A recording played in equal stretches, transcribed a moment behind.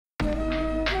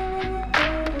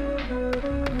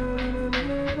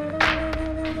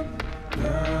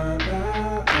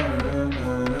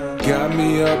got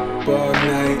me up all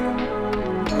night.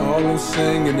 All I'm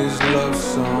singing is love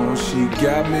songs. She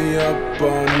got me up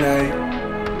all night.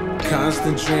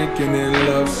 Constant drinking and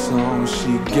love songs.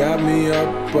 She got me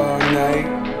up all night.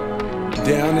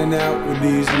 Down and out with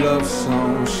these love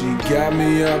songs. She got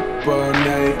me up all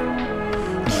night.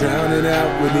 Drowning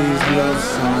out with these love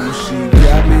songs. She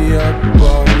got me up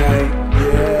all night.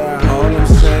 Yeah, all I'm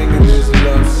singing is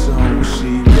love songs.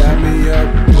 She got me up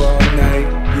all night.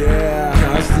 Yeah,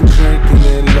 constant drinking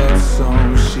and love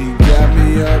songs. She got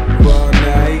me up all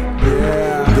night.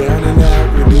 Yeah, down and out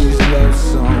with these love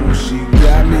songs. She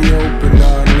got me open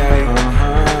all night.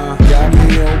 Got me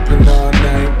open all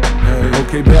night.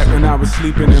 Okay, back when I was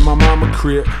sleeping in my mama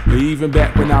crib, or even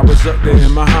back when I was up there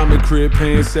in Mohammed crib,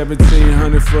 paying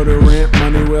 $1,700 for the rent,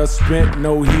 money well spent,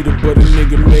 no heater, but a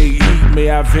nigga made heat. May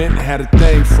I vent? Had a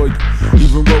thing for you.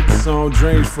 Even wrote the song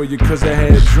Dreams for you, cause I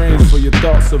had dreams for your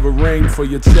thoughts of a ring for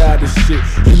your childish shit.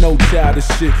 You know childish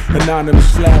shit, anonymous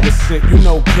flowers sent, you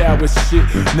know coward shit.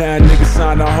 Now a nigga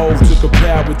signed a hoe, took a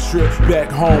power trip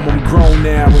back home. I'm grown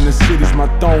now, and the city's my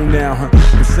throne now,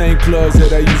 The same clubs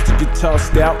that I used to get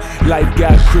tossed out, life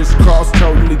got crisscrossed,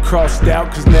 totally crossed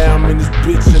out. Cause now I'm in this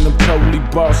bitch and I'm totally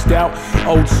bossed out.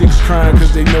 Old chicks crying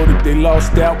cause they know that they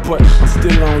lost out. But I'm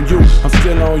still on you, I'm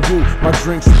still on you. My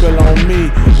drink spill on me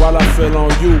while I fell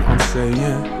on you. I'm saying,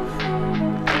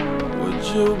 would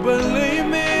you believe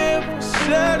me if I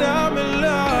said I'm in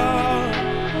love?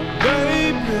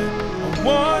 Baby, I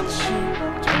want you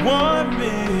to want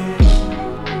me.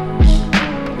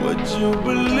 Would you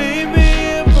believe me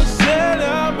if I said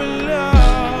I'm in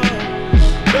love?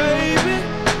 Baby,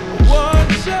 I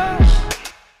want you.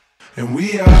 And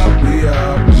we are got me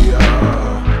up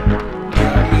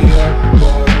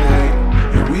all night.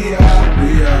 And we are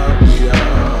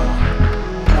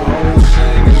all I'm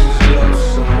singing is love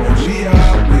songs. And we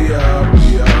are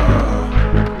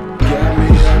got me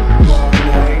up all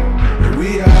night. And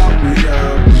we are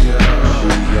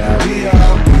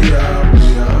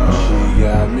she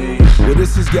got me. Well,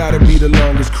 this has gotta be the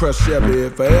longest crush ever.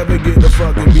 If I ever get to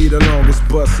fucking be the longest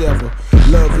bus ever.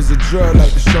 Love is a drug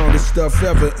like the strongest stuff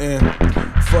ever. And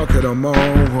fuck it, I'm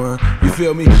on one. You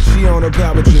feel me? She on a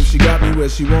power trip, she got me where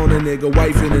she want a nigga.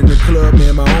 Wifing in the club,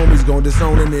 man, my homies gon'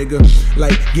 disown a nigga.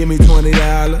 Like, give me $20,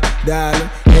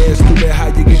 ask stupid how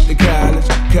you get to college.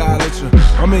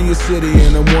 I'm in your city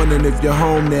and I'm wondering if you're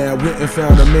home now. Went and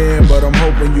found a man, but I'm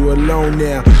hoping you alone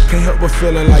now. Can't help but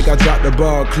feeling like I dropped the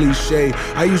ball, cliche.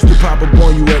 I used to pop up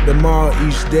on you at the mall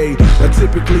each day. Now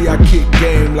typically I kick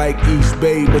game like East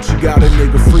Bay, but you got a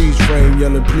nigga freeze frame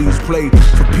yelling please play.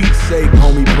 For Pete's sake,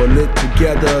 homie, pull it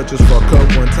together. Just fuck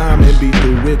up one time and be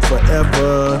through it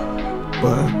forever.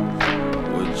 But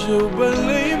would you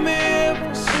believe me if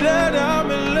I said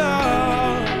I'm in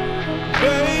love?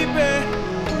 Baby, I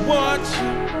want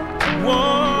you to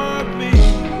want me.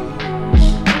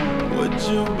 Would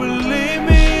you believe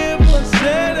me if I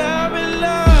said I'm in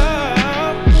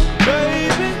love?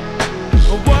 Baby, I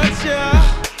want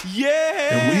you,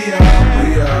 yeah. And we are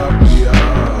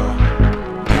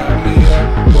got me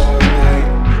up all night.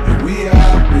 And we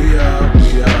are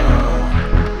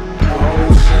all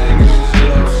I'm singing is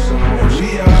love songs. And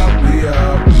we are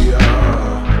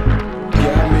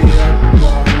got me up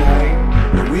all night.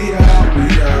 And we are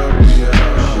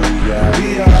she got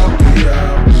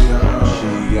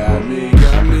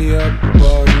me up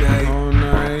all night.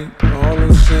 All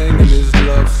I'm singing is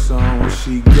love songs.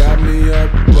 She got me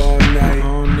up all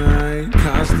night.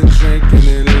 Constant drinking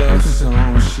and love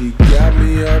songs. She got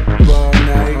me up all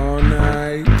night.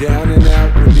 Down and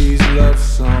out with these love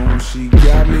songs. She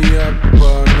got me up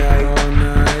all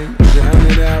night.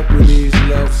 Drowning out with these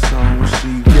love songs.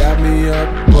 She got me up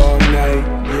all night.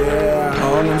 Yeah,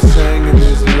 all I'm singing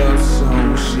is love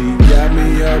songs. She got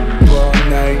me up all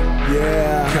night.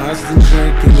 Yeah, constant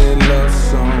drinking and love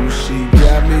songs. She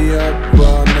got me up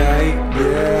all night.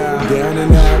 Yeah, down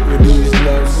and out with these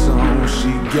love songs.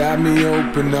 She got me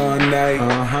open all night.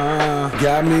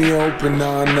 Got me open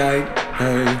all night.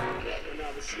 Hey.